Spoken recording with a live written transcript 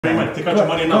Take out your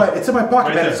money now. It's in my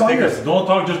pocket, man. It's all yours. Don't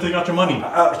talk, just take out your money.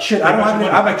 Shit, I don't have any.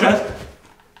 I have my chest.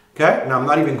 Okay, now I'm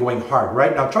not even going hard,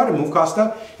 right? Now try to move,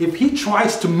 Costa. If he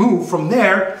tries to move from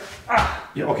there,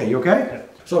 okay, you okay? Yeah.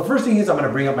 So the first thing is I'm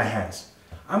gonna bring up my hands.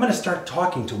 I'm gonna start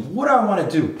talking to him. What do I wanna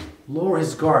do? Lower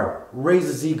his guard, raise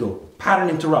his ego, pattern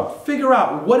interrupt, figure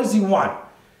out what does he want.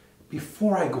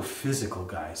 Before I go physical,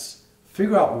 guys,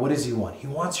 figure out what does he want. He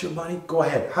wants your money? Go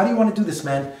ahead. How do you want to do this,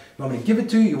 man? You want me to give it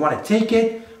to you? You want to take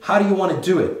it? How do you want to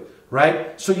do it,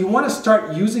 right? So you want to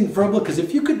start using verbal, because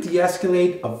if you could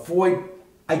de-escalate, avoid,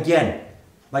 again,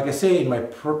 like I say in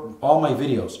all my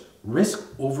videos, risk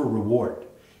over reward.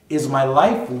 Is my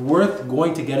life worth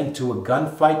going to get into a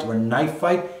gunfight or a knife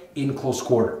fight in close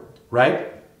quarter,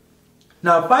 right?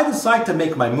 Now, if I decide to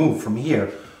make my move from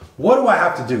here, what do I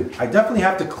have to do? I definitely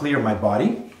have to clear my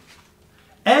body,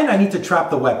 and I need to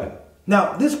trap the weapon.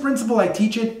 Now, this principle, I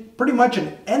teach it pretty much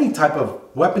in any type of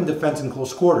weapon defense in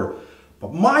close quarter.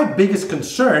 But my biggest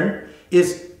concern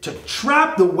is to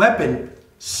trap the weapon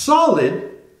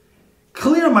solid,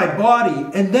 clear my body,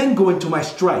 and then go into my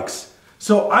strikes.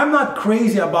 So I'm not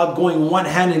crazy about going one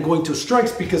hand and going to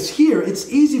strikes, because here it's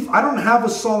easy. If I don't have a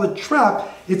solid trap,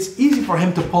 it's easy for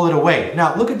him to pull it away.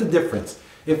 Now, look at the difference.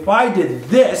 If I did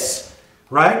this,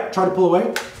 right, try to pull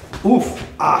away, oof,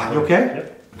 you okay?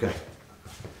 Yep. Okay.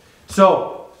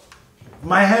 So,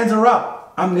 my hands are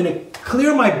up. I'm gonna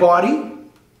clear my body.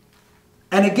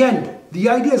 And again, the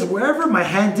idea is wherever my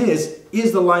hand is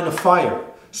the line of fire.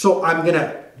 So I'm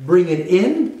gonna bring it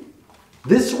in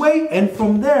this way, and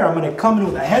from there, I'm gonna come in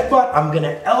with a headbutt, I'm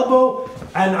gonna elbow,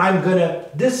 and I'm gonna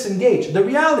disengage. The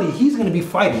reality, he's gonna be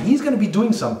fighting. He's gonna be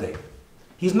doing something.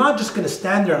 He's not just gonna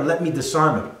stand there and let me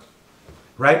disarm him,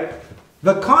 right?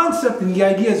 The concept and the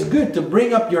idea is good, to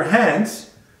bring up your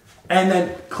hands and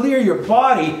then clear your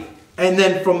body, and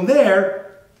then from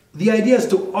there, the idea is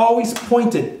to always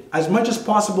point it as much as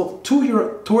possible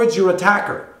towards your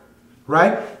attacker,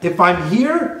 right? If I'm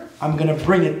here, I'm gonna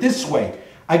bring it this way.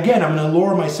 Again, I'm gonna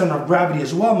lower my center of gravity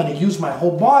as well. I'm gonna use my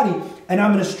whole body, and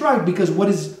I'm gonna strike, because what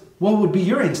would be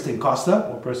your instinct, Costa?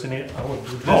 Well, personally, I would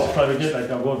do this, try to get like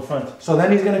I'll go in front. So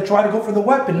then he's gonna try to go for the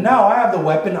weapon. Now I have the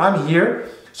weapon, I'm here.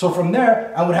 So from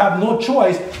there, I would have no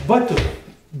choice but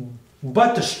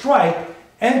to strike,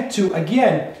 and to,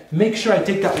 again, make sure I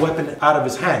take that weapon out of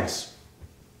his hands.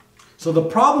 So the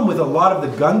problem with a lot of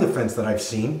the gun defense that I've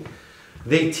seen,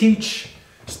 they teach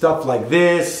stuff like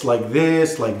this, like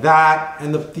that,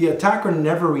 and the attacker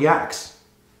never reacts.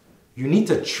 You need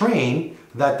to train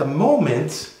that the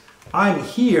moment I'm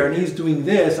here and he's doing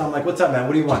this, I'm like, what's up, man?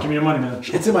 What do you want? Give me your money, man.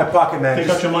 It's in my pocket, man. Take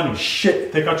out your money.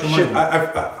 Shit. Take out your money. Take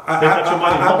out your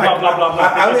money. Blah, blah, blah, blah.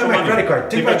 I only have my credit card.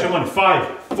 Take out your money.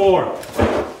 5, 4.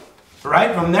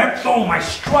 Right? From there, boom, I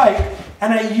strike.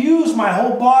 And I use my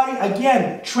whole body,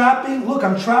 again, trapping. Look,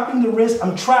 I'm trapping the wrist.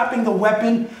 I'm trapping the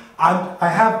weapon. I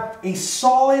have a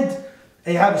solid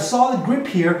grip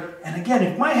here. And again,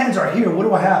 if my hands are here, what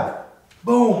do I have?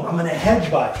 Boom, I'm gonna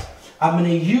headbutt. I'm gonna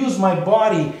use my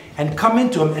body and come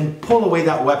into him and pull away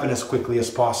that weapon as quickly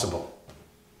as possible.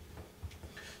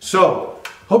 So,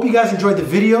 hope you guys enjoyed the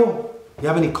video. If you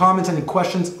have any comments, any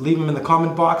questions, leave them in the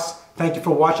comment box. Thank you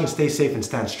for watching. Stay safe and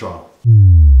stand strong.